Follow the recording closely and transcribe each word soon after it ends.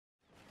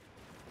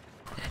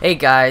Hey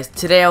guys,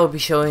 today I will be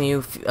showing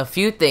you a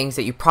few things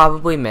that you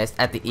probably missed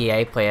at the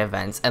EA Play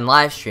events and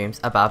live streams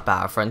about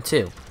Battlefront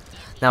 2.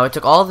 Now I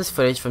took all of this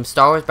footage from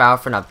Star Wars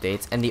Battlefront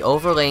updates and the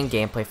overlaying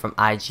gameplay from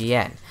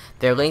IGN.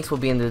 Their links will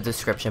be in the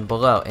description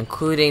below,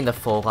 including the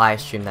full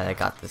live stream that I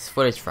got this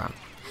footage from.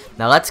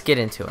 Now let's get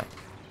into it.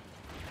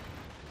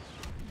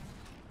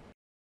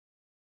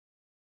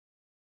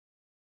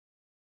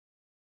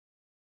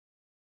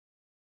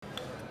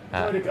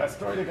 Droidekas.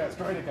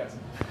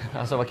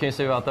 Alltså, vad kan you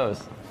say about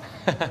those?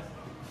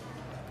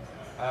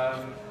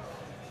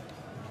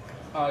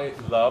 I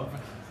love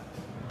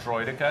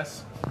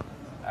Droidekas.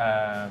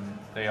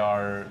 They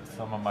are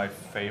some of my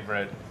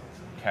favorite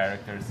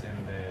characters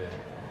in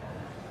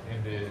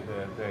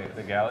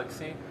the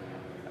galaxy.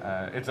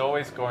 It's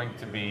always going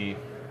to be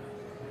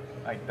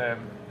like the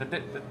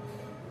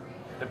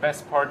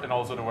best part and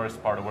also the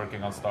worst part of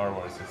working on Star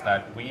Wars is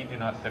that we do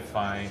not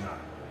define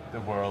the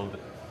world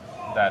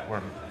that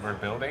we're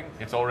building.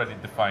 It's already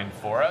defined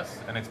for us,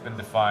 and it's been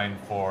defined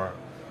for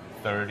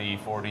 30,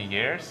 40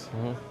 years.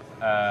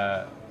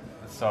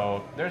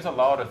 So there's a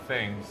lot of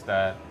things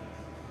that,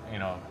 you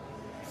know,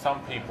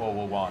 some people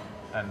will want,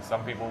 and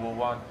some people will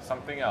want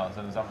something else,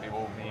 and some people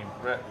will be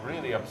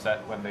really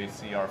upset when they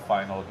see our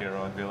final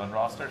hero and villain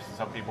rosters, and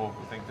some people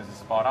will think this is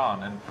spot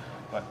on, and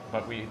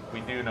but we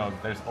do know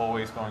there's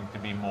always going to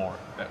be more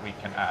that we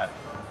can add.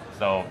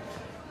 So,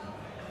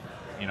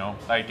 you know,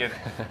 like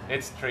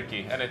it's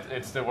tricky, and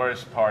it's the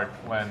worst part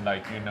when,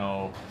 like, you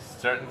know,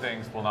 certain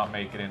things will not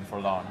make it in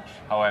for launch.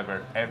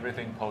 However,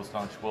 everything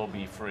post-launch will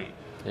be free.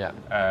 Yeah.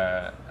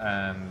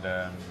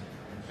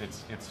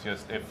 It's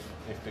just if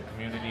the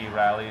community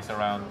rallies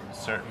around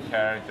certain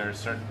characters,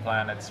 certain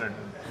planets, certain,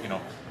 you know,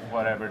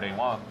 whatever they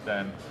want,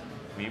 then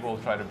we will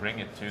try to bring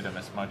it to them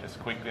as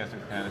quickly as we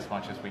can, as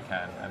much as we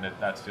can, and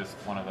that's just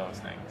one of those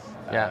things.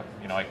 Yeah.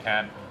 You know,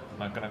 I'm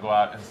not going to go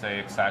out and say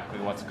exactly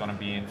what's going to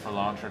be in for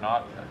launch or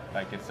not.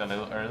 Like, it's a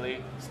little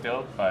early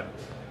still, but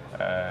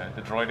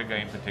the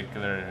Droideka in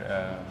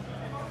particular,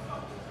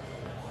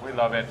 we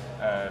love it.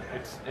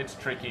 It's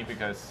tricky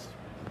because,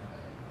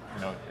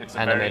 you know, it's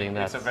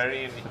a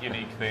very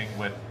unique thing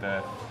with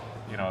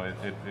you know, it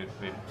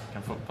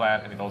can foot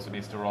plant, and it also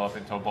needs to roll up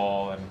into a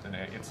ball, and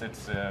it's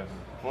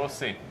we'll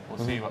see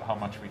how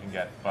much we can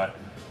get, but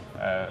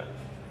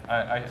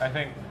I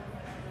think,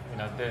 you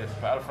know, this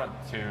Battlefront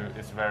 2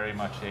 is very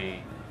much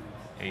a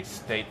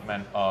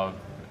statement of...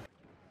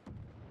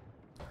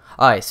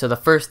 Alright, so the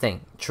first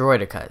thing,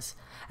 Droidekas.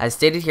 As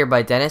stated here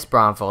by Dennis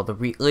Bromfield,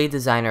 the lead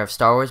designer of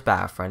Star Wars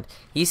Battlefront,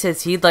 he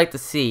says he'd like to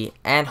see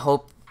and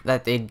hope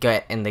that they'd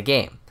get in the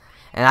game.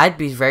 And I'd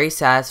be very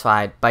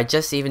satisfied by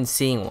just even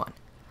seeing one.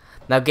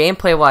 Now,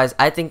 gameplay wise,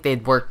 I think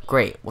they'd work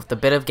great with the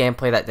bit of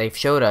gameplay that they've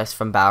showed us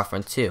from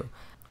Battlefront 2.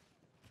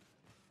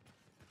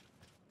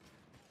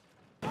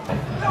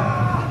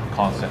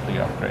 Constantly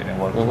upgrading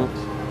workloads.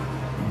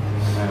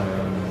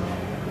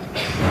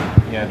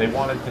 Yeah, they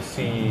wanted to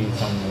see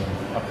some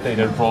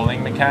updated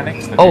rolling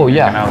mechanics. Oh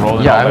yeah, I'm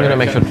gonna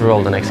make sure to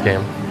roll the next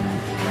game.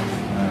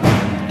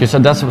 Because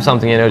that's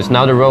something I noticed.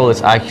 Now the roll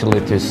is actually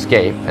to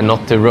escape and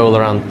not to roll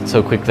around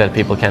so quick that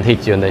people can't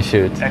hit you and they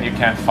shoot. And you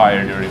can't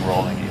fire during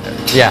rolling either.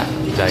 Yeah,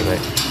 exactly.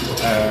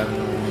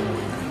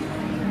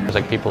 There's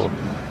like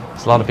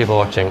there's a lot of people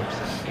watching.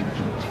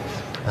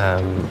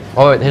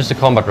 Oh, here's the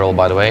combat roll,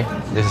 by the way.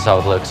 This is how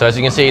it looks. So as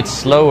you can see, it's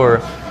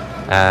slower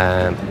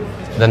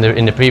than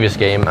in the previous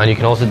game, and you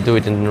can also do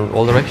it in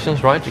all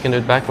directions, right? You can do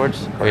it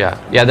backwards. Oh yeah,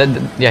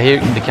 here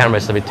the camera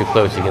is a bit too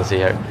close. You can see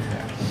here.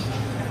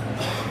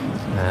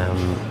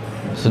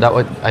 So that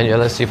would,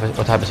 let's see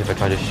what happens if I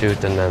try to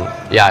shoot, and then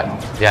yeah,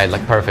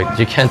 like perfect.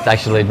 You can't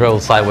actually roll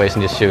sideways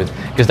and just shoot,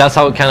 because that's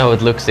how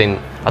it looks in,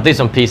 at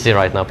least on PC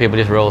right now. People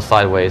just roll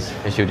sideways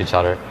and shoot each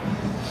other.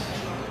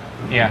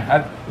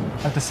 Yeah,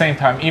 at the same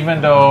time,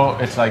 even though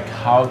it's like,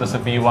 how does a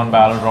B1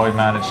 battle droid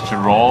manage to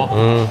roll?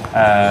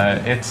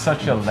 It's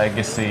such a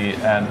legacy,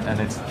 and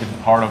it's been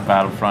part of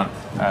Battlefront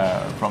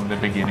from the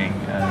beginning.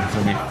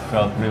 So we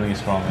felt really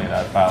strongly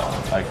that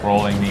like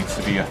rolling needs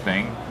to be a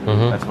thing.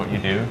 That's what you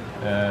do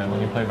when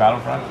you play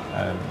Battlefront.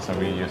 So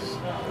we just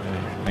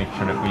make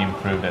sure that we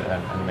improved it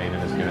and made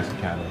it as good as we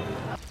can.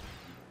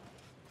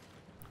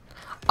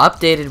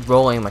 Updated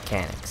rolling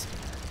mechanics.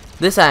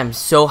 This I'm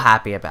so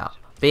happy about.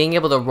 Being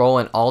able to roll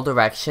in all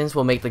directions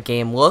will make the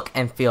game look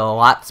and feel a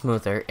lot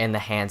smoother in the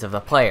hands of the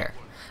player,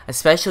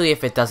 especially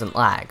if it doesn't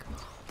lag.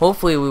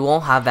 Hopefully we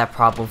won't have that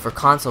problem for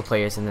console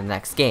players in the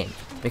next game,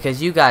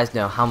 because you guys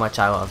know how much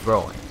I love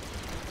rolling.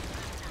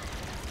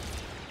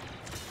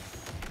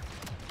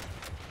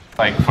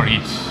 Like, for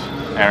each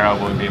era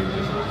we'll be able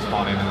to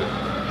spawn in.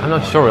 I'm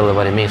not sure really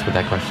what it means with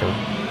that question.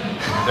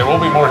 There will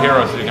be more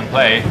heroes you can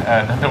play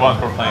than the ones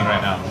we're playing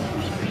right now.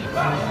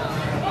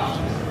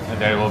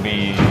 And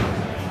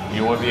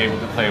you will be able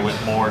to play with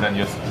more than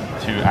just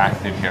 2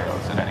 active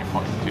heroes at any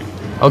point too.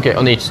 Okay,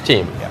 on each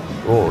team? Yeah.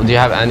 Oh, do you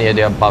have any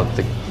idea about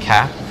the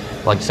cap?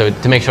 Like, so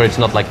to make sure it's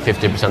not like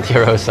 50%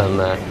 heroes and...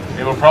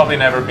 It will probably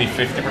never be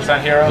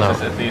 50% heroes,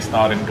 no. at least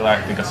not in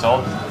Galactic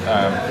Assault,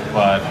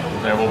 but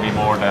there will be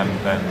more than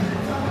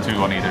 2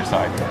 on either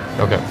side.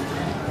 Okay.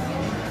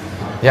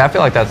 Yeah, I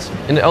feel like that's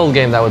in the old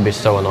game that would be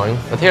so annoying,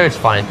 but here it's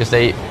fine because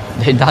they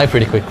die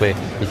pretty quickly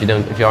if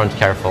you aren't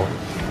careful.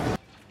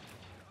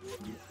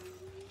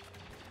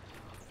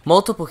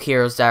 Multiple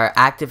heroes that are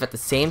active at the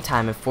same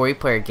time in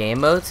 40-player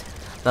game modes?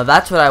 Now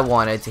that's what I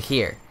wanted to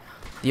hear.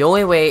 The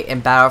only way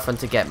in Battlefront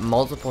to get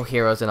multiple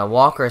heroes in a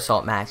Walker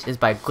Assault match is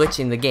by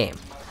glitching the game.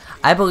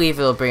 I believe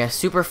it will bring a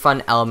super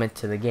fun element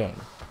to the game.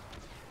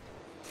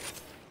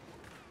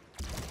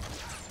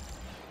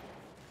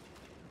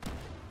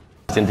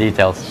 In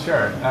details.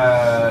 Sure.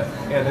 Yeah,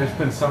 there's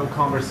been some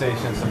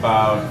conversations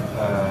about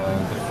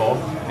default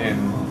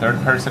in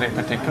third person in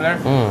particular.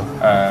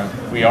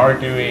 We are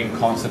doing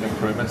constant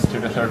improvements to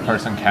the third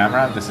person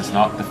camera. This is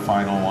not the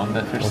final one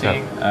that we're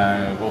seeing.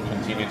 We'll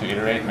continue to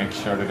iterate, make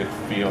sure that it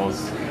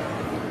feels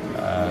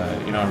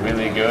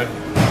really good.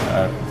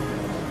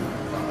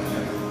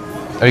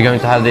 Are you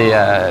going to have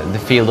the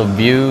field of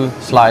view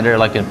slider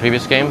like in the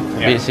previous game,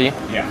 BC?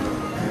 Yeah.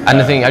 And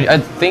I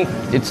think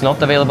it's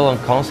not available on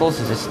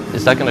consoles.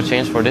 Is that going to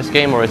change for this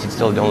game, or is it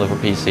still only for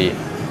PC?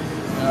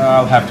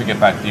 I'll have to get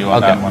back to you on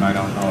that one. I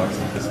don't know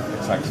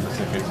exact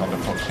specifics on the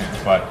function,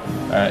 but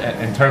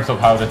in terms of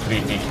how the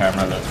 3D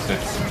camera looks,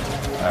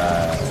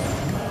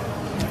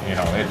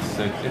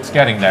 it's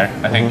getting there.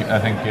 I think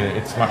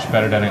it's much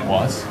better than it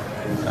was,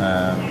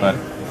 but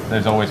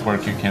there's always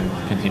work you can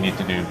continue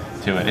to do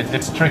to it.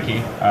 It's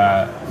tricky,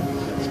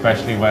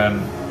 especially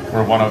when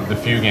we're one of the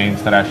few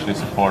games that actually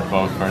support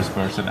both first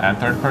person and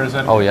third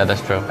person. Oh yeah, that's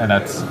true. And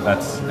that's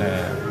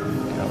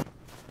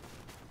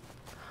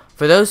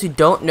For those who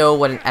don't know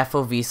what an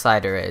FOV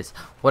slider is,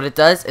 what it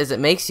does is it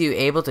makes you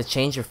able to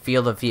change your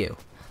field of view.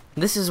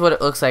 This is what it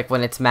looks like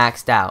when it's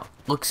maxed out.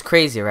 Looks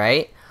crazy,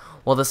 right?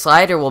 Well, the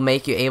slider will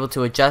make you able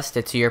to adjust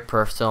it to your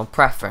personal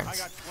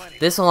preference.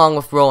 This, along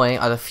with rolling,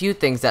 are the few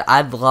things that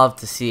I'd love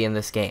to see in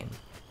this game.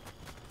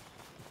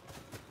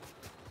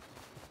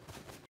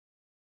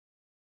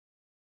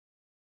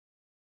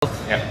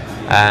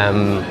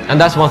 And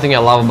that's one thing I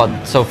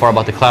love so far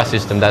about the class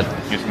system, that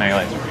use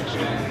melee.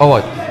 Oh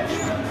what?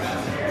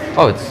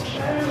 Oh, it's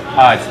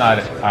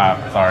not.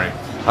 Sorry.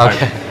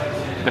 Okay.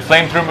 The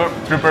flamethrower.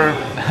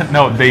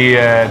 No,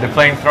 the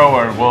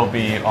flamethrower will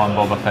be on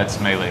Boba Fett's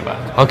melee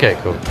weapon. Okay,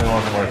 cool. It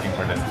wasn't working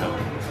for this though.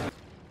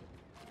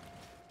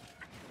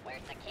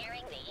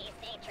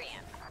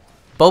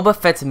 Boba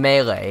Fett's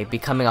melee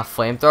becoming a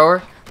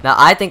flamethrower. Now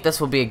I think this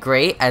will be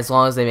great as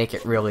long as they make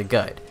it really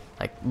good,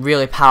 like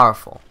really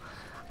powerful.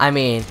 I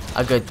mean,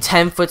 a good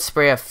 10-foot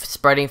spray of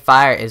spreading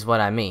fire is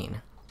what I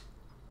mean.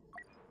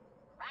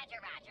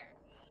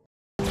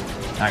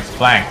 Nice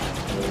flank.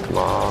 Come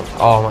on.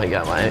 Oh my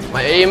god,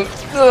 my aim.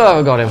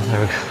 Oh, got him. There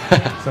we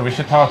go. So we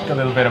should talk a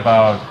little bit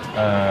about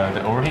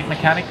the overheat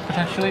mechanic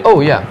potentially.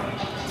 Oh yeah.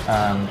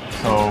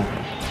 So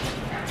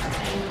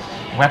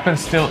weapons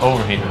still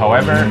overheat.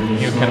 However,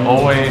 you can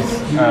always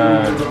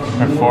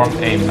perform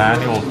a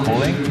manual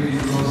cooling,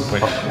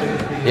 which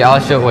yeah,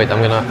 I'll show. Wait,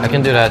 I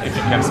can do that.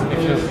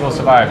 If you'll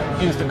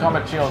survive, use the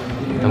combat shield.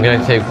 I'm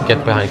gonna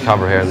get behind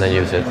cover here and then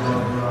use it.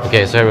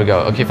 Okay, so here we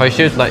go. Okay, if I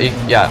shoot like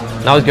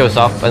now it goes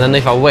up, and then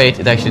if I wait,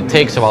 it actually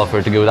takes a while for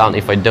it to go down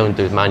if I don't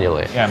do it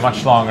manually. Yeah,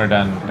 much longer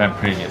than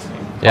previously.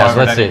 Yeah, however,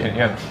 so let's see.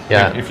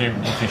 If you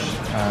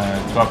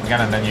go up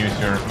again and then use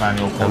your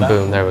manual cooldown. And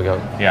boom, there we go.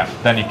 Yeah,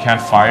 then you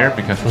can't fire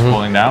because it's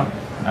cooling down.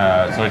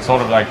 So it's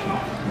sort of like,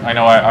 I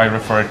know I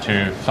referred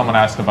to, someone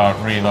asked about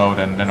reload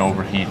and then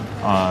overheat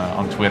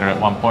on Twitter at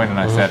one point, and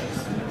I said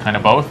kind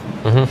of both.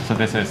 So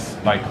this is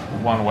like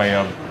one way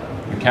of,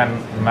 you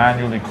can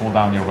manually cool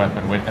down your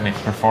weapon with, and it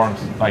performs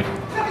like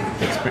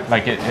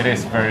it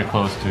is very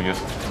close to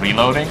just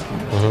reloading,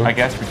 I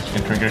guess, because you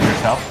can trigger it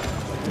yourself.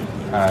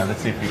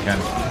 Let's see if we can.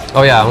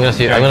 Oh yeah, I'm gonna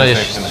see. I'm gonna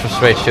just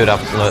straight shoot up.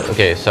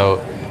 Okay,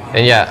 so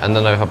and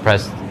then if I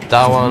press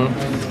that one.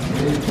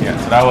 Yeah,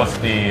 so that was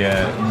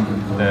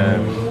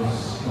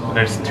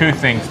there's two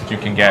things that you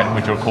can get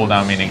with your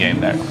cooldown minigame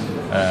there.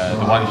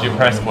 The one you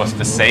pressed was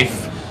the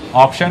safe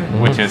option,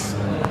 which is,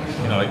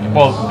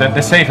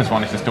 the safest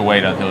one is just to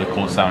wait until it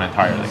cools down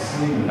entirely.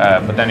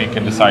 But then you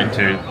can decide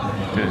to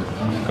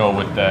go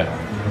with the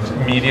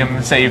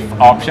medium safe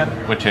option,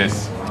 which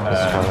is,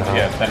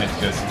 then it's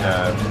just,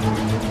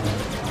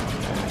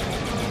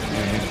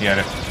 you get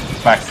it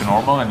back to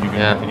normal and you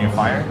can continue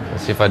fire.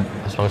 Let's see if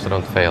as long as I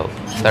don't fail.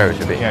 There it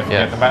should be. Yeah, if you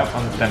get the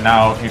weapon, then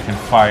now you can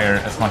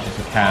fire as much as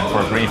you can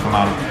for a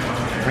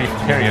brief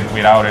period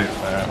without it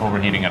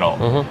overheating at all.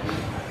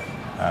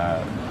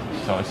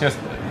 So it's just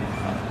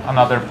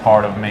another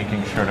part of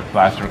making sure the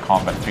blaster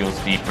combat feels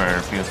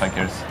deeper, feels like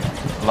there's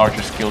a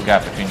larger skill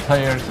gap between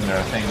players, and there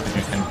are things that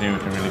you can do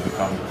to really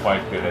become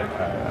quite good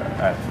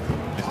at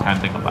just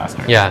handling a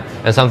blaster. Yeah,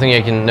 and something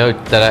I can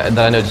note that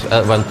I noticed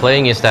when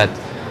playing is that,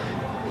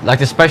 like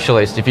the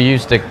specialist, if you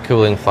use the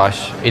cooling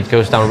flush, it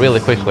goes down really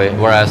quickly.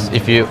 Whereas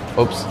if you,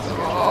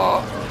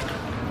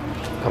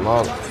 come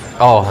on,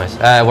 nice.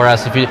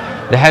 Whereas if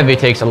the heavy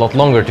takes a lot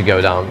longer to go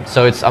down.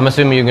 So I'm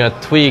assuming you're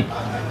gonna tweak,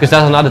 because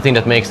that's another thing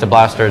that makes the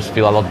blasters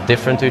feel a lot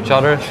different to each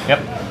other. Yep.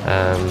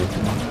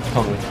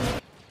 Totally.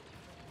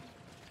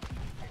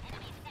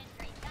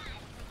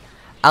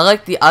 I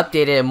like the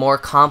updated and more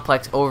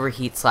complex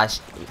overheat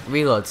 /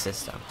 reload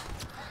system,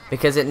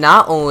 because it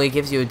not only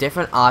gives you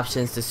different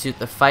options to suit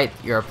the fight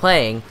you're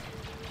playing,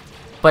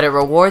 but it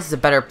rewards the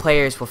better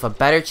players with a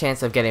better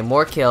chance of getting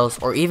more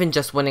kills or even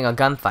just winning a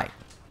gunfight.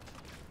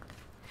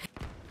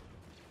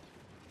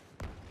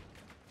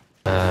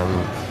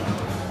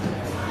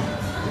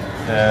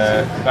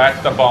 The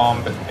back the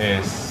bomb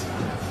is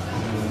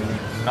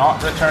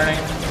not returning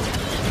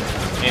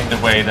in the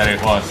way that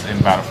it was in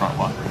Battlefront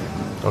 1.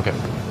 Okay.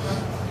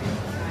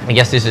 I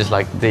guess this is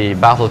like the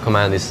battle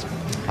command is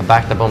a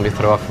back the bomb you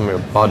throw up from your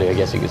body, I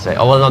guess you could say.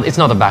 Oh, well, it's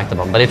not a back the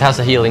bomb, but it has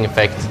a healing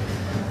effect.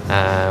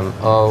 There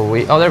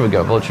we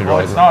go, vulture Well,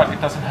 droid. it's not.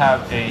 It doesn't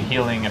have a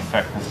healing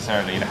effect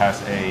necessarily. It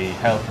has a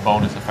health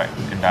bonus effect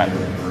in that.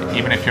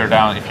 Even if you're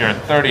down, if you're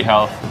at 30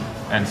 health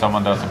and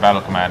someone does a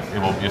battle command, it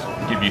will just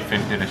give you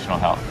 50 additional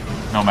health,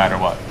 no matter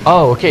what.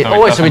 Oh, okay.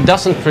 So So it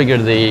doesn't trigger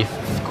the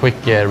quick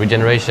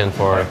regeneration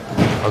for...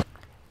 Okay.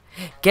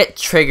 Get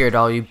triggered,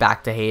 all you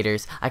back to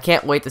haters. I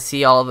can't wait to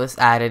see all of this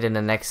added in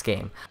the next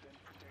game.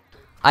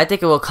 I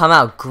think it will come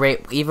out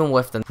great even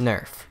with the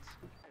nerf.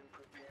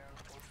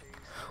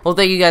 Well,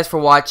 thank you guys for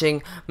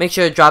watching. Make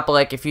sure to drop a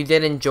like if you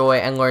did enjoy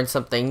and learn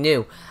something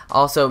new.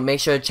 Also, make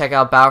sure to check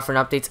out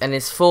Battlefront Updates and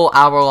his full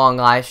hour-long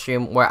live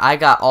stream where I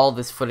got all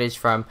this footage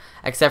from,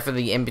 except for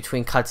the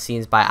in-between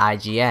cutscenes by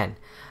IGN.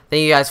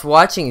 Thank you guys for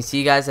watching and see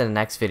you guys in the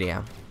next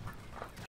video.